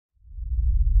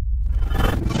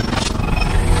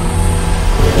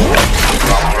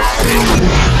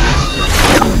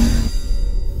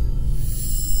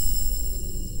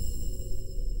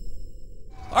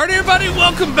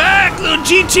welcome back, little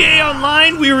GTA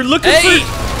Online. We were looking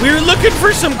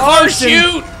for some cars.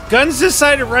 Shoot! Guns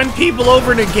decided to run people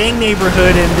over in a gang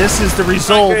neighborhood, and this is the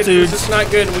result, dude. This is not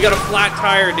good. We got a flat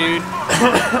tire, dude.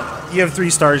 You have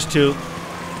 3 stars too.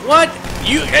 What?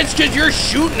 It's because you're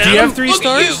shooting at Do you him. have 3 Look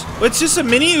stars? Well, it's just a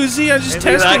mini Uzi. I'm just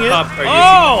Maybe testing it.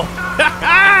 Oh!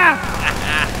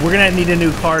 We're gonna need a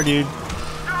new car, dude.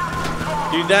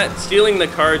 Dude, that stealing the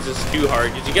cards is too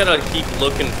hard because you gotta keep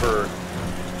looking for.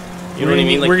 You know what I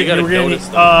mean? Like you gotta notice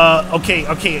them. Okay.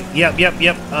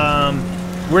 Yep.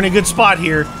 We're in a good spot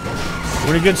here.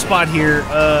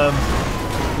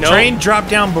 No. Train, drop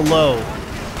down below.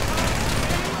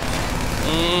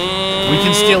 We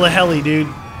can steal a heli, dude.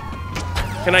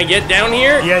 Can I get down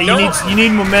here? Yeah, you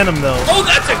need momentum though. Oh,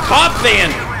 that's a cop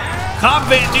van. Cop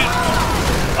van, dude.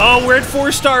 Oh, we're at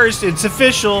 4 stars. It's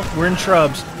official. We're in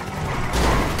shrubs.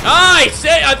 I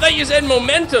thought you said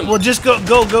momentum. Well, just go.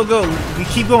 We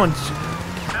keep going.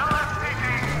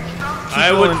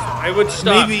 I would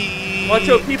stop. Maybe. Watch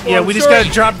out, people. Yeah, I'm we just sorry.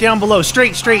 gotta drop down below.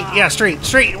 Straight. Yeah, straight.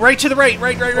 Right to the right.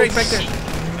 Right back there.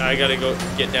 I gotta go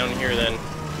get down here then.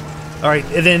 All right,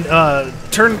 and then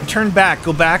turn back.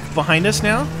 Go back behind us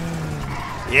now.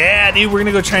 Yeah, dude, we're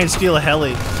gonna go try and steal a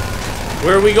heli.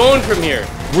 Where are we going from here?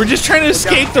 We're just trying to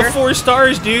escape the 4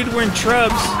 stars, dude. We're in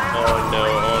shrubs. Oh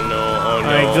no.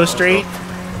 All right, go straight.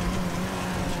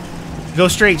 Go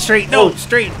straight. No,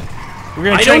 straight. We're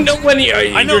gonna. I don't know when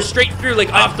you're straight through,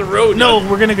 like off the road. No,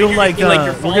 we're gonna go like you're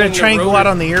we're gonna try and go out or...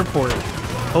 on the airport.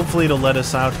 Hopefully, it'll let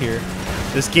us out here.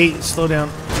 This gate, slow down.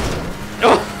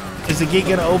 Oh. Is the gate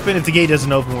gonna open? If the gate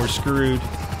doesn't open, we're screwed.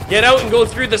 Get out and go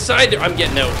through the side. I'm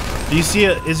getting out. Do you see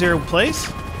is there a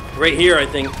place? Right here, I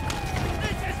think.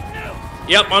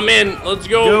 Yep, I'm in. Let's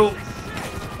go.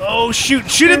 Oh shoot!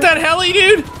 Shoot at that heli,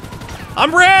 dude.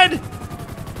 I'm red.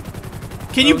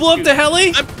 Can you blow up the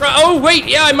heli? Oh wait,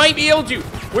 yeah, I might be able to.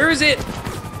 Where is it?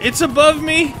 It's above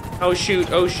me. Oh shoot!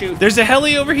 There's a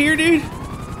heli over here, dude.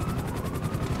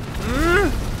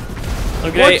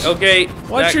 Okay.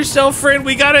 Watch yourself, friend.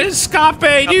 We gotta escape,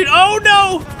 dude. Oh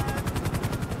no!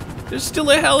 There's still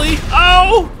a heli.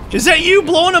 Oh! Is that you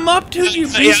blowing him up, dude? You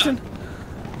beast. Yeah.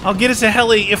 I'll get us a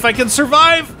heli if I can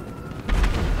survive.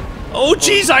 Oh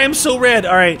jeez, I am so red.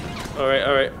 All right.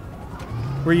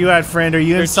 Where you at, friend? Are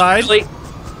you inside?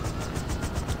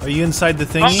 Are you inside the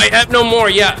thingy? Oh, I have no more.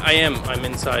 Yeah, I am. I'm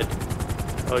inside.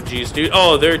 Oh jeez, dude.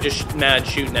 Oh, they're just mad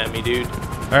shooting at me, dude.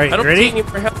 All right, I don't ready? see any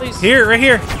more helis. Here, right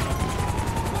here.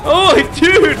 Oh,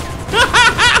 dude!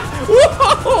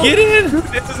 Whoa! Get in!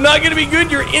 This is not gonna be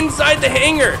good. You're inside the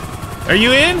hangar. Are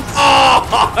you in?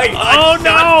 Oh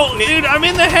no, dude! I'm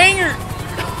in the hangar.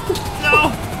 No!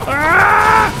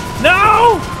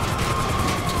 No!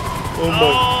 Oh my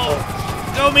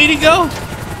God. Go, me to go.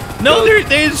 No,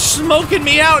 they're smoking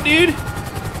me out, dude.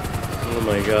 Oh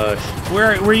my gosh.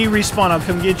 Where you respawn? I'll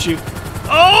come get you.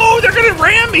 Oh, they're gonna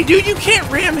ram me, dude. You can't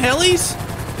ram helis.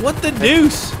 What the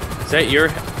deuce? Is that your?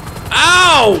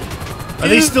 Ow! Are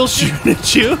they still shooting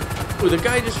at you? Oh, the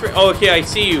guy just. Oh, okay, I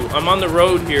see you. I'm on the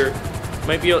road here.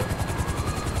 Might be.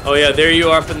 Oh yeah, there you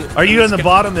are. Are you on the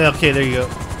bottom? Okay, there you go.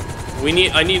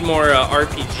 I need more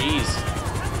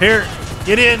RPGs. Here,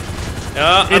 get in.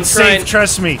 It's safe.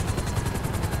 Trust me.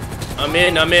 I'm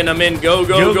in. Go,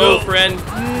 friend.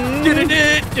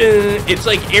 It's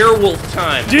like Airwolf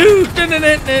time. Dude.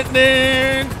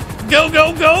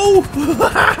 Go.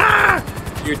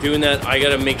 You're doing that. I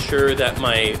gotta make sure that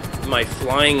my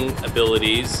flying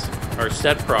abilities are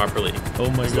set properly.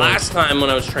 Oh my god. Last time when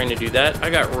I was trying to do that, I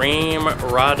got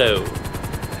Ramrado.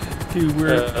 Dude,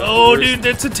 dude,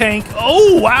 that's a tank.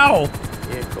 Oh, wow.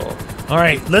 Vehicle. All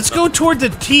right, let's go toward the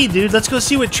T, dude. Let's go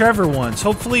see what Trevor wants.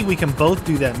 Hopefully, we can both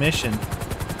do that mission.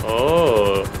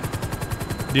 Oh.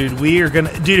 Dude, we are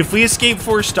gonna. Dude, if we escape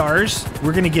 4 stars,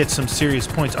 we're gonna get some serious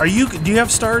points. Do you have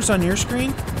stars on your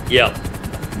screen? Yeah.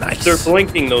 Nice. They're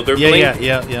blinking though. They're blinking.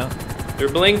 Yeah. They're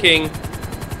blinking.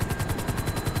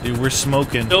 Dude, we're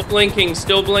smoking.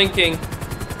 Still blinking.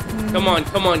 Come on.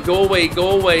 Go away,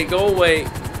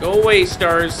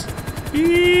 stars.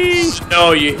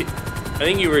 No, I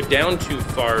think you were down too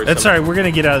far. That's alright. We're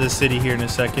gonna get out of the city here in a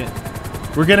second.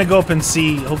 We're gonna go up and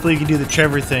see. Hopefully, we can do the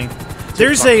Trevor thing.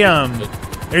 There's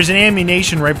there's an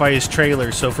ammunition right by his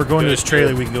trailer. So if we're going to his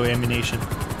trailer, we can go ammunition.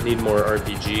 Need more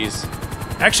RPGs.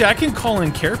 Actually, I can call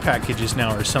in care packages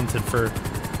now or something from.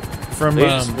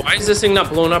 Why is this thing not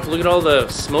blowing up? Look at all the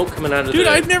smoke coming out of Dude,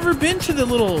 I've never been to the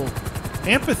little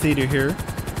amphitheater here.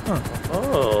 Huh.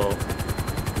 Oh,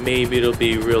 maybe it'll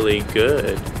be really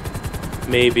good.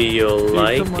 Maybe you'll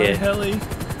like it. Heli.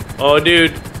 Oh,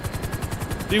 dude.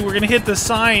 Dude, we're gonna hit the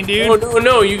sign, dude. Oh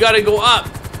no, you gotta go up.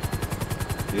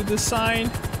 Dude, the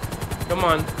sign. Come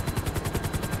on.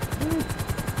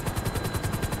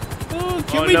 Oh,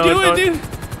 can we do it, dude?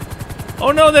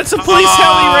 Oh no, that's a police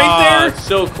heli right there.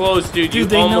 So close, dude. Dude,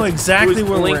 they know exactly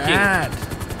where we're at.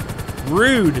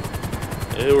 Rude.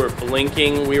 They were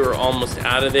blinking. We were almost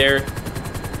out of there.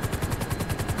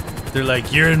 They're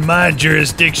like, you're in my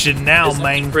jurisdiction now,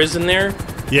 man. Prison there?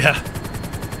 Yeah.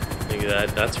 Look at that.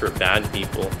 That's for bad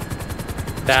people.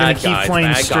 Bad guys. Keep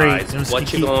flying straight.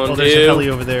 What you gonna do? There's a heli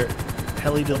over there.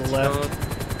 Heli to the left.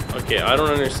 Okay, I don't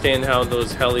understand how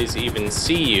those helis even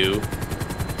see you.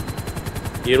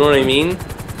 You know what I mean?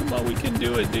 Come on, we can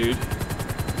do it, dude.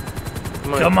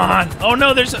 Come on. Oh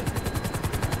no, there's a...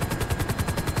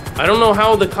 I don't know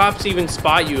how the cops even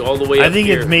spot you all the way up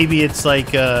here. I think maybe it's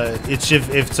like, it's if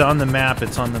it's on the map,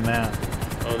 it's on the map.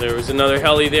 Oh, there was another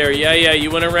heli there. Yeah, you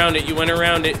went around it. You went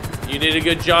around it. You did a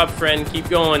good job, friend. Keep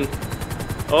going.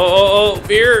 Oh,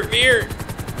 veer.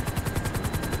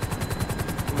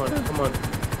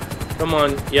 Come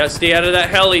on. Yeah, stay out of that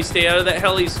heli. Stay out of that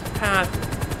heli's path.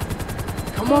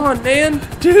 Come on, man.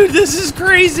 Dude, this is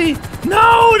crazy.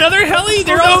 No, another heli.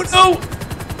 They're no.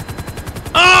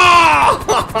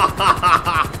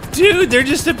 Oh! Dude, they're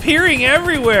just appearing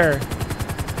everywhere.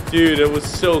 Dude, it was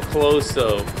so close,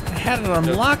 though. I had it on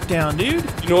lockdown, dude.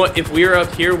 You know what? If we're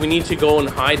up here, we need to go and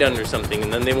hide under something,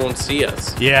 and then they won't see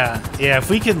us. Yeah.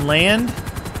 If we can land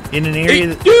in an area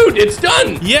that... Dude, it's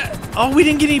done! Yeah. Oh, we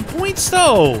didn't get any points,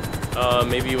 though.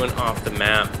 Maybe you went off the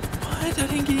map. What? I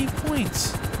didn't get any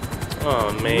points.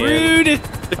 Oh, man. Rude.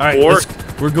 All right,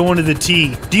 we're going to the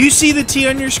T. Do you see the T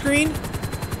on your screen?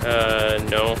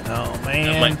 No. Oh, man.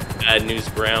 That might be bad news,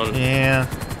 Brown. Yeah.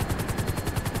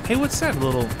 Hey, what's that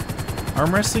little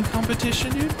arm wrestling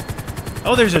competition, dude?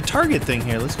 Oh, there's a target thing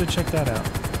here. Let's go check that out.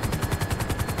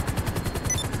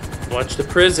 Watch the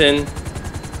prison.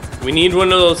 We need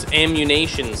one of those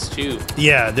ammunitions, too.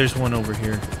 Yeah, there's one over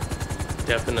here.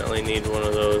 Definitely need one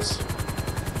of those.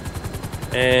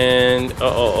 And,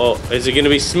 is it going to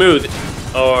be smooth?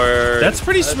 Or... That's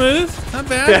pretty smooth. Not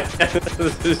bad.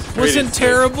 Wasn't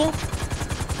terrible.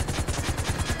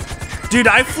 Dude,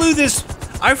 I flew this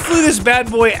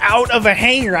bad boy out of a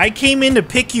hangar. I came in to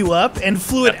pick you up and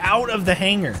flew it out of the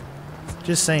hangar.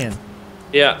 Just saying.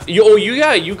 Yeah.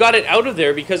 You got it out of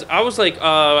there because I was like,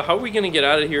 how are we going to get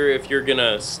out of here if you're going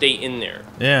to stay in there?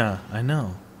 Yeah, I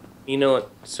know. You know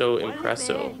what's so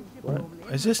impressive? What?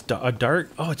 Is this a dart?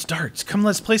 Oh, it's darts. Come,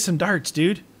 let's play some darts,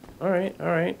 dude. All right.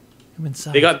 Come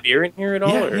inside. They got beer in here at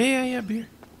all? Yeah, beer.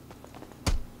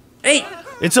 Hey!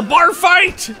 It's a bar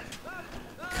fight!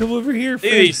 Come over here,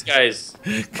 friend. These guys.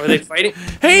 Are they fighting?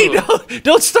 Hey, don't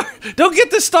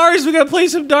get the stars. We gotta play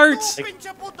some darts.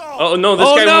 Oh, no, this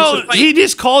guy wants to fight. He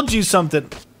just called you something.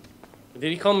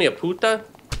 Did he call me a puta?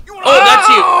 Oh, that's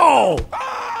you.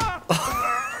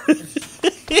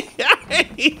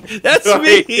 That's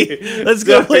me. Let's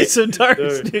go play some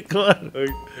darts, dude. Come on.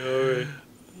 Okay, all right.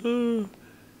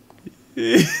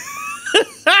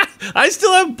 I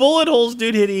still have bullet holes,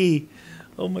 dude. Hit E.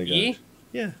 Oh my god. E?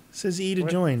 Yeah, it says E to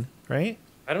join, right?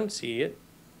 I don't see it.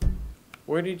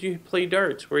 Where did you play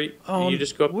darts? Did you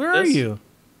just go up where are you?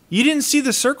 You didn't see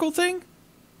the circle thing?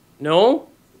 No.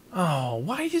 Oh,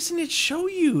 why doesn't it show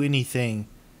you anything?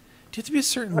 Do you have to be a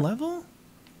certain level?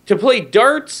 To play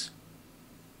darts?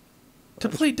 To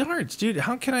play darts, dude.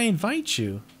 How can I invite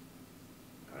you?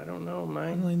 I don't know,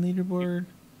 man. Online leaderboard.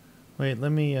 Wait,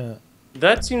 let me,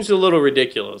 That seems a little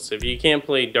ridiculous if you can't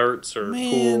play darts or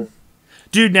pool.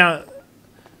 Dude, now...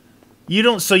 You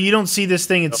don't see this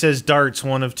thing, it says darts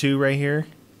 1 of 2 right here?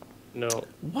 No.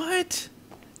 What?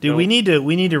 Dude, we need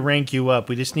to rank you up.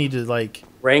 We just need to, like...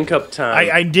 Rank up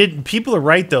time. People are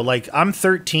right, though. Like, I'm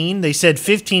 13. They said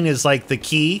 15 is, like, the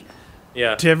key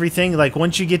to everything. Like,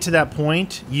 once you get to that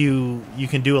point, you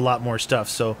can do a lot more stuff.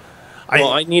 So,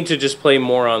 I need to just play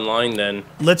more online, then.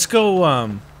 Let's go,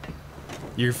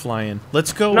 You're flying.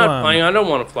 Let's go, I'm not flying. I don't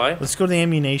want to fly. Let's go to the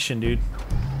ammunition, dude.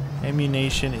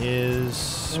 Ammunition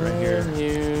is right here.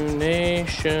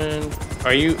 Ammunition.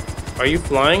 Are you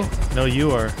flying? No, you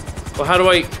are. Well, how do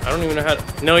I don't even know how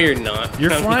to... No, you're not.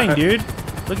 You're flying, dude.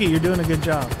 Look you're doing a good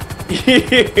job.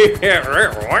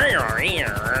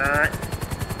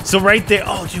 So right there...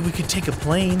 Oh, dude, we could take a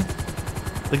plane.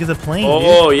 Look at the plane,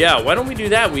 dude. Yeah. Why don't we do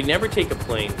that? We never take a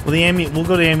plane. Well, we'll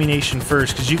go to ammunition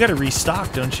first, because you got to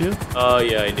restock, don't you? Oh,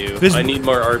 yeah, I do. I need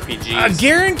more RPGs. A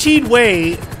guaranteed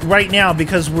way right now,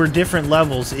 because we're different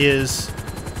levels, is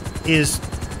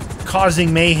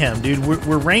causing mayhem, dude.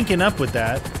 We're ranking up with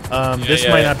that. This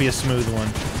might not be a smooth one.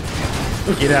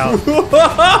 Get out.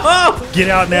 Get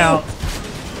out now.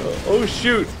 Oh,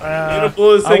 shoot. I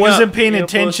wasn't paying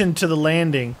attention to the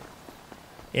landing.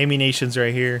 Ammunition's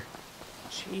right here.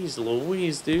 Jeez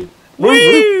Louise, dude.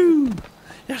 Woo!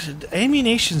 Yeah,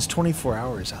 ammunition's 24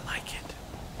 hours. I like it.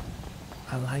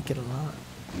 I like it a lot.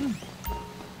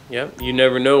 Yep, you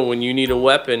never know when you need a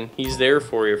weapon. He's there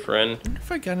for you, friend. I wonder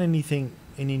if I got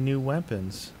any new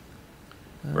weapons.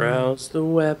 Browse the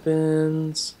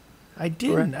weapons. I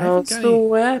didn't. Browse the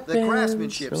weapons. The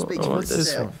craftsmanship speaks for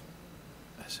itself.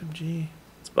 SMG.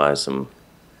 Let's buy some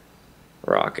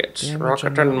rockets. Damage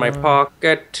Rocket in my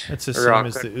pocket. That's the same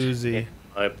as the Uzi. In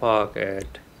my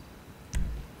pocket.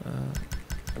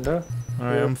 Alright,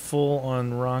 I'm full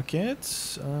on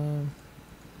rockets.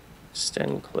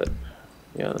 Sten clip.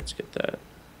 Yeah, let's get that.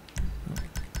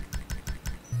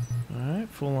 Alright,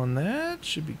 full on that.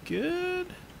 Should be good.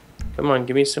 Come on,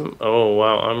 give me some. Oh,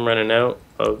 wow, I'm running out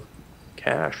of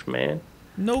cash, man.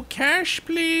 No cash,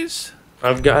 please.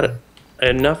 I've got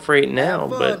enough right now,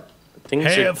 but things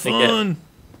are fun.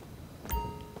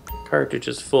 Cartridge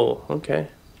is full. Okay.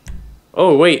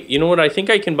 Oh, wait, you know what? I think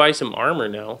I can buy some armor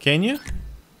now. Can you?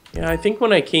 Yeah, I think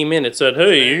when I came in, it said,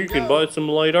 hey, you can buy some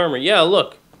light armor. Yeah,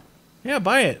 look. Yeah,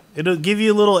 buy it. It'll give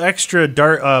you a little extra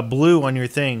dark blue on your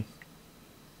thing.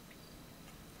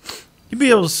 You'd be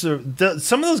able to...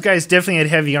 some of those guys definitely had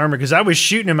heavy armor, because I was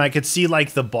shooting them, I could see,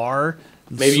 like, the bar.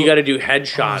 Maybe you got to do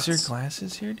headshots. Oh, is there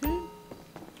glasses here, dude?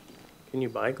 Can you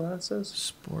buy glasses?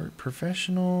 Sport,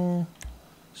 professional,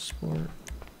 sport.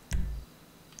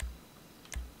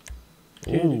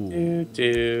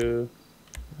 Do.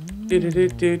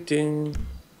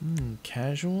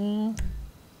 Casual.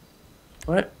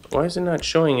 What? Why is it not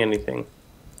showing anything?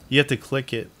 You have to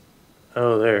click it.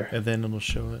 Oh, there. And then it'll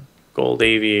show it. Gold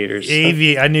aviators.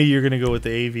 I knew you were going to go with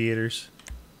the aviators.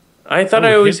 I thought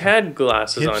I always had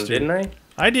glasses on, didn't I?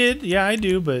 I did. Yeah, I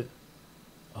do, but...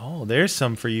 Oh, there's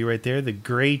some for you right there. The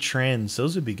gray trends.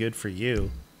 Those would be good for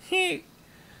you.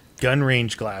 Gun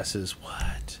range glasses.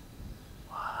 What?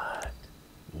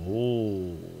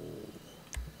 Oh.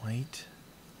 White.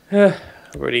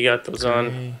 Already got those gray,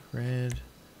 on. Red.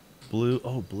 Blue.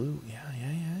 Oh, blue. Yeah.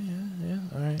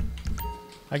 All right.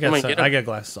 I got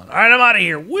glasses on. All right, I'm out of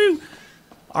here. Woo!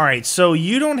 All right, so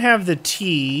you don't have the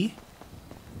T.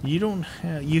 You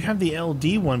have the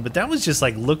LD one, but that was just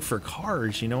like look for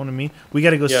cars, you know what I mean? We got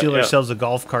to go steal ourselves a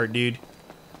golf cart, dude.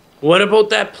 What about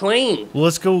that plane? Well,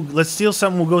 let's steal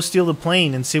something. We'll go steal the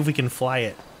plane and see if we can fly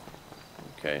it.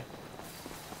 Okay.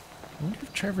 I wonder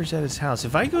if Trevor's at his house.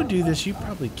 If I go do this, you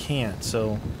probably can't,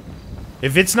 so...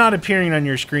 If it's not appearing on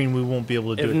your screen, we won't be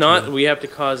able to do it. If not, we have to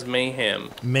cause mayhem.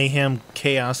 Mayhem,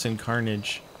 chaos, and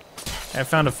carnage. I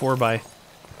found a 4x.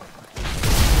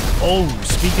 Oh,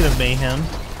 speaking of mayhem.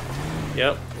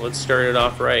 Yep, let's start it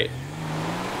off right.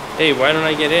 Hey, why don't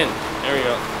I get in? There we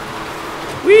go.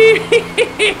 Whee!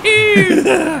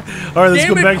 All right, let's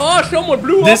go back. Oh, someone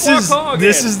blew up our car again.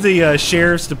 This is the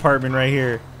sheriff's department right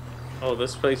here. Oh,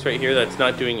 this place right here that's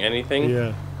not doing anything?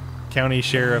 Yeah. County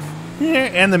sheriff.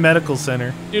 And the medical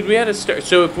center. Dude, we had a star.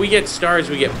 So if we get stars,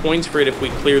 we get points for it if we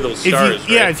clear those stars, right?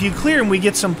 Yeah, if you clear them, we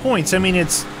get some points. I mean,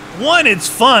 it's fun,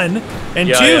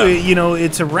 and two, you know,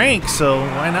 it's a rank, so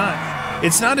why not?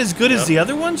 It's not as good as the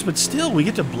other ones, but still, we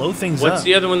get to blow things up. What's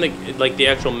the other one that, like, the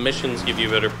actual missions give you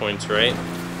better points, right?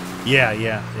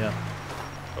 Yeah.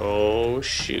 Oh,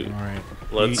 shoot. All right.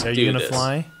 Let's do this. Are you gonna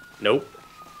fly? Nope.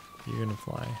 You're gonna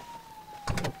fly.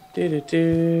 What are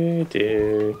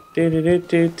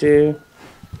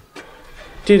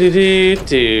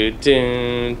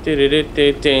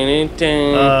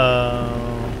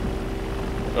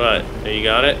you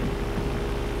got it?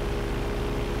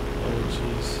 Oh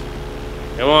jeez.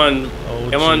 Come on.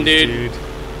 Come on, dude. You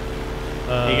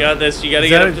got this. You gotta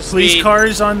get up to speed. Police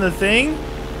cars on the thing?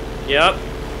 Yep.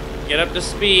 Get up to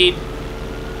speed.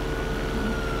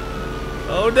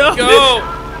 Oh no.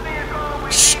 Go!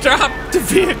 Stop the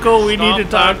vehicle. We need to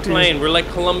talk to plane. We're like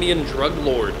Colombian drug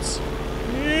lords.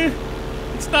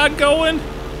 It's not going.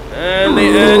 And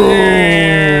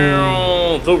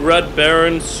the Red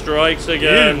Baron strikes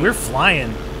again. Dude, we're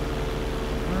flying.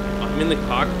 I'm in the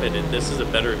cockpit, and this is a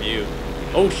better view.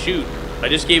 Oh shoot! I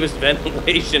just gave us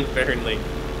ventilation, apparently.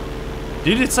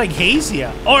 Dude, it's like hazy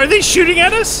out. Oh, are they shooting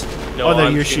at us? No,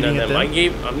 I'm shooting at them.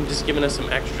 I'm just giving us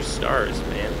some extra stars,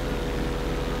 man.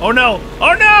 Oh no!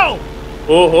 Oh no!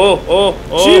 Oh!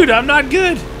 Dude, I'm not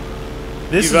good.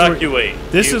 Evacuate.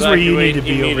 This is where you need to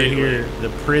be over here. The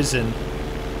prison.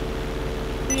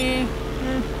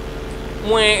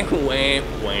 Wah. I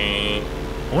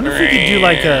wonder if we could do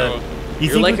like a...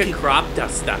 You're like a crop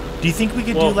duster. Do you think we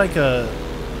could do like an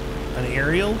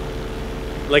aerial?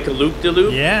 Like a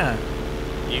loop-de-loop? Yeah.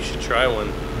 You should try one.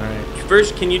 Alright.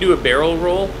 First, can you do a barrel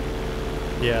roll?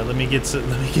 Yeah, let me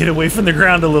get away from the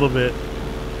ground a little bit.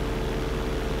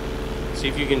 See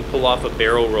if you can pull off a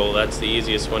barrel roll. That's the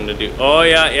easiest one to do. Oh,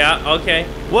 yeah, okay.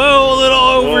 Whoa, a little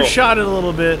overshot it a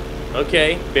little bit.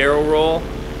 Okay, barrel roll.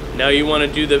 Now you want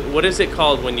to do the, what is it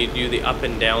called when you do the up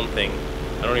and down thing?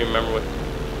 I don't even remember what.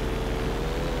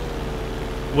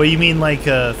 What you mean, like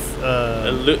like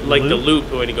loop? the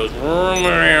loop when he goes.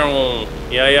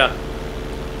 Yeah.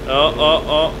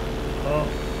 Oh.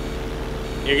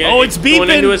 You're gonna, it's beeping.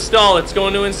 Going into a stall. It's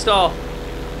going to install.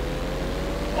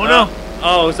 Oh no.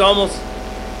 Oh, it was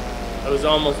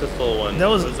almost a full one. That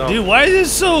was dude. Why is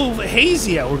this so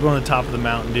hazy out? We're going to the top of the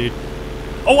mountain, dude.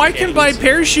 Oh, I can buy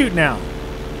parachute now.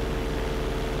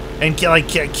 And like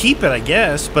keep it, I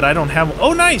guess, but I don't have.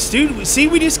 Oh, nice, dude. See,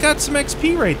 we just got some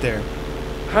XP right there.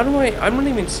 How do I? I'm not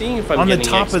even seeing if I'm on getting the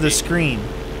top XP. of the screen.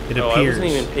 It appears. I wasn't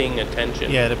even paying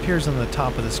attention. Yeah, it appears on the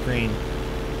top of the screen.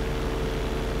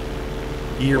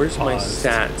 Where's my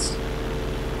stats?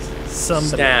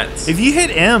 Stats. If you hit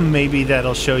M, maybe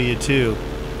that'll show you too.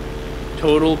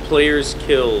 Total players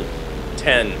killed,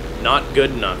 10. Not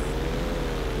good enough.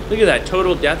 Look at that.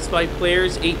 Total deaths by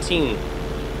players, 18.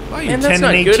 Wow, you're 10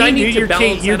 and 18, dude.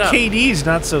 Your KD's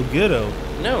not so good, oh.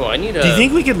 No, I need a... Do you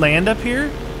think we could land up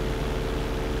here?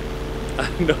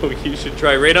 No, you should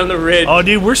try right on the ridge. Oh,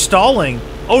 dude, we're stalling.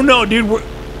 Oh, no, dude,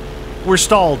 we're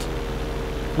stalled.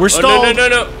 We're stalled. Oh,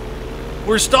 no.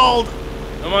 We're stalled.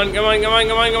 Come on.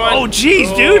 Oh,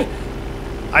 jeez, dude.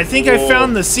 I think I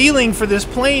found the ceiling for this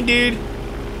plane, dude.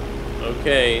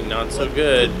 Okay, not so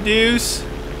good. The deuce.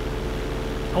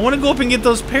 I want to go up and get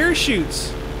those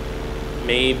parachutes.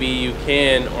 Maybe you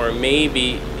can, or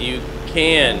maybe you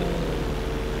can.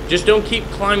 Just don't keep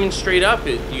climbing straight up.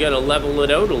 You gotta level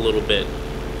it out a little bit.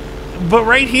 But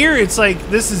right here, it's like,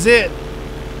 this is it.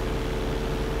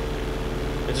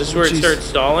 Is this where it starts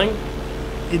stalling?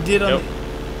 It did on... Nope.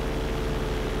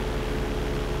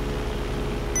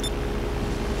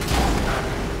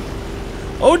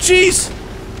 Oh, jeez!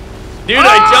 Dude,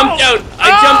 I jumped out! I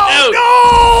jumped out!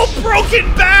 No!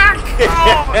 Broken back!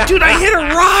 Oh, dude, I hit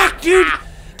a rock, dude!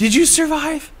 Did you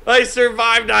survive? I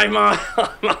survived, I'm on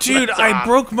dude, I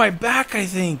broke my back, I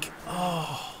think.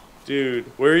 Oh. Dude,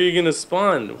 where are you gonna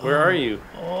spawn? Where are you?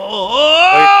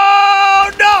 Oh,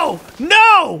 no!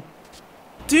 No!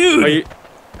 Dude!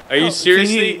 Are you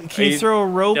seriously? Can you throw a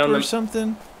rope or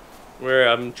something? Where?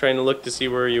 I'm trying to look to see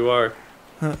where you are.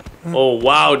 Oh,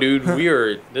 wow, dude.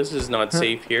 This is not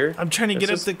safe here. I'm trying to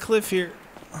get up the cliff here.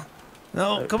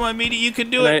 No, come on, Meaty, you can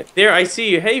do it. There, I see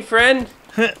you. Hey, friend.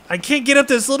 I can't get up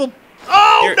this little...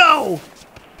 Oh, here. No!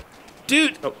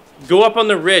 Dude. Oh, go up on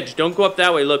the ridge. Don't go up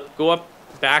that way. Look, go up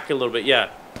back a little bit. Yeah.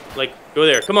 Like, go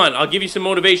there. Come on, I'll give you some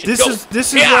motivation. This is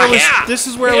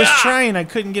where I was trying. I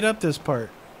couldn't get up this part.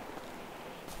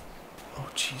 Oh,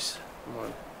 jeez.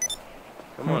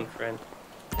 Come on, friend.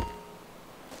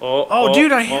 Oh,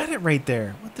 dude, I had it right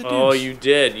there. What the deuce? Oh, you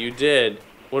did.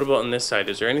 What about on this side?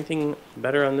 Is there anything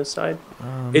better on this side?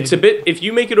 It's a bit... If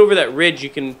you make it over that ridge, you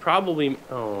can probably...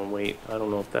 Oh, wait. I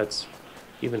don't know if that's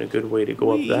even a good way to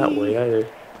go up that way either.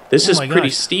 This is pretty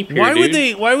steep here,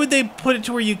 dude. Why would they put it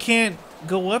to where you can't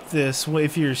go up this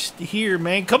if you're here,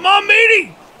 man? Come on,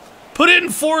 Meaty! Put it in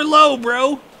 4 low,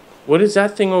 bro. What is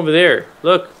that thing over there?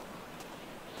 Look.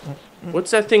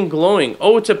 What's that thing glowing?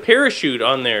 Oh, it's a parachute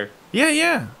on there.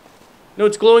 Yeah. No,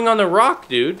 it's glowing on the rock,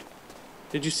 dude.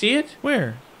 Did you see it?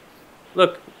 Where?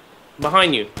 Look,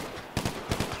 behind you.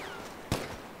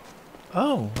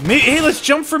 Oh, hey, let's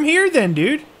jump from here then,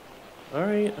 dude. All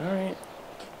right.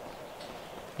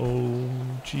 Oh,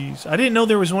 jeez. I didn't know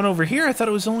there was one over here. I thought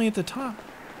it was only at the top.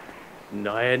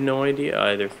 No, I had no idea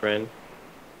either, friend.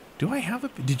 Do I have a...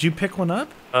 Did you pick one up?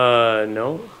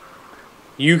 No.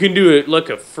 You can do it. Look,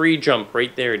 a free jump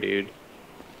right there, dude.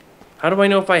 How do I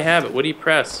know if I have it? What do you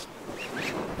press?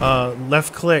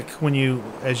 Left click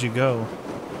as you go.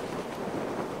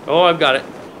 Oh, I've got it.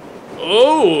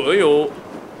 Oh,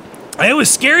 it was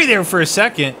scary there for a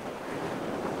second.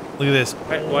 Look at this.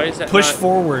 Why is that? Push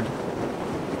forward.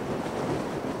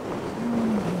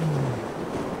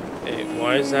 Hey,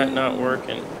 why is that not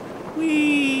working?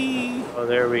 Whee! Oh,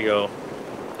 there we go.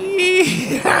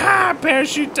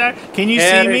 Parachute time. Can you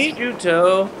see me?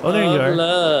 Oh, there you are.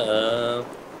 Love.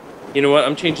 You know what?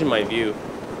 I'm changing my view.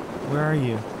 Where are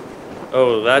you?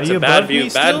 Oh, that's a bad view.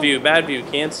 Bad view.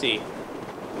 Can't see.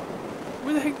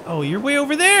 Where the heck? Oh, you're way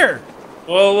over there.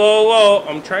 Whoa.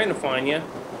 I'm trying to find you.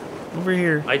 Over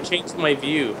here. I changed my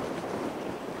view.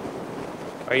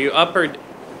 Are you up or down?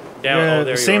 Oh, there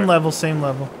you are. Same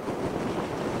level.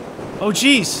 Oh,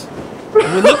 jeez.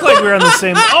 We look like we're on the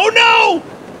same... Oh, no!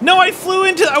 No, I flew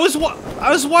into... I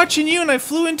was watching you, and I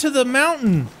flew into the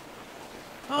mountain.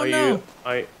 Oh, no.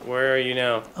 Where are you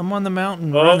now? I'm on the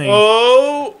mountain running.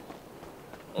 Oh!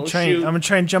 Oh, I'm gonna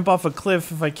try and jump off a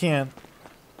cliff if I can.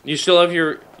 You still have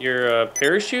your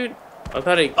parachute? I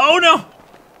thought I... Oh no!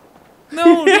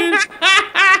 No, dude.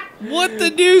 What the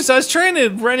deuce? I was trying to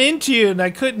run into you and I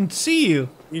couldn't see you.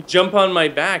 You jump on my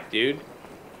back, dude.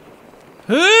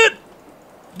 Huh?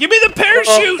 Give me the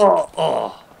parachute!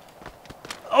 Oh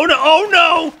no! Oh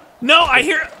no! No, I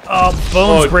hear. Oh,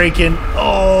 bones breaking.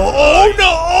 Oh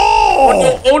no!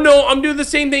 Oh no! I'm doing the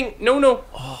same thing. No.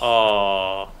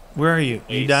 Oh. Where are you?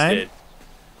 You died?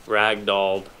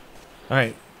 Ragdolled. All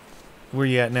right. Where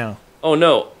you at now? Oh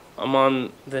no! I'm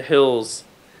on the hills.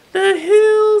 The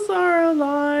hills are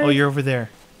alive. Oh, you're over there.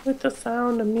 With the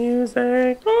sound of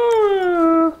music.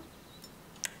 Ah.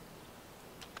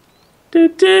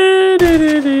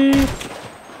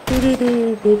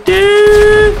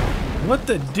 What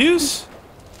the deuce?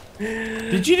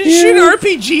 Did you just shoot an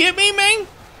RPG at me, man?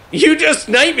 You just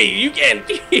sniped me. You can't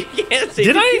see.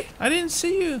 Did I? I didn't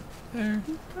see you there.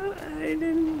 I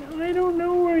don't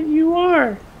know where you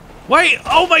are. Wait!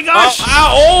 Oh my gosh!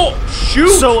 Oh, shoot!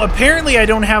 So apparently I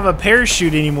don't have a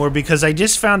parachute anymore because I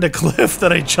just found a cliff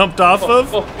that I jumped off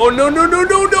of. Oh no!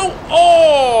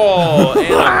 Oh!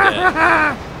 And I'm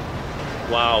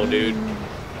dead. Wow, dude.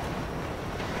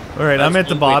 All right, I'm at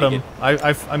the bottom.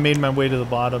 I made my way to the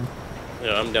bottom.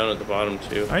 Yeah, I'm down at the bottom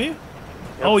too. Are you?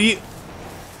 Yep. Oh, you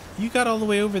got all the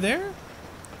way over there?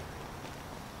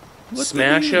 What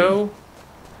Smash-o?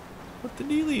 What the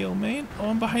dealio, man? Oh,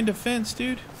 I'm behind a fence,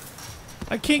 dude.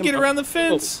 I can't get around the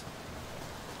fence.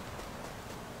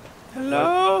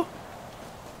 Hello?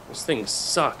 This thing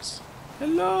sucks.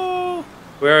 Hello?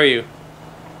 Where are you?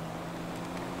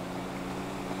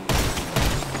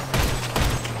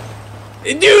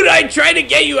 Dude, I tried to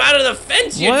get you out of the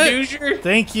fence, you doucher.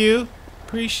 Thank you.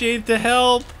 Appreciate the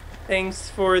help. Thanks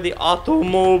for the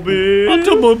automobile.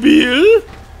 Automobile?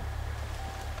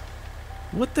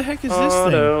 What the heck is this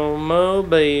thing?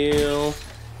 Automobile.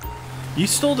 You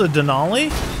stole the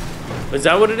Denali? Is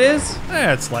that what it is?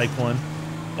 Eh, it's like one.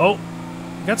 Oh,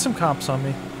 got some cops on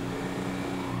me.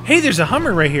 Hey, there's a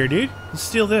Hummer right here, dude. Let's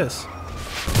steal this.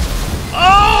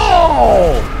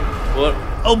 Oh! What?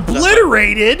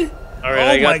 Obliterated? All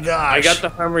right, oh my gosh. I got the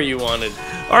Hummer you wanted.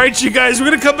 All right, you guys, we're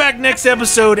going to come back next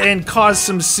episode and cause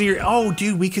some serious... Oh,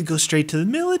 dude, we could go straight to the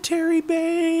military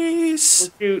base.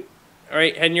 Oh, shoot. All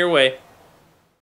right, heading your way.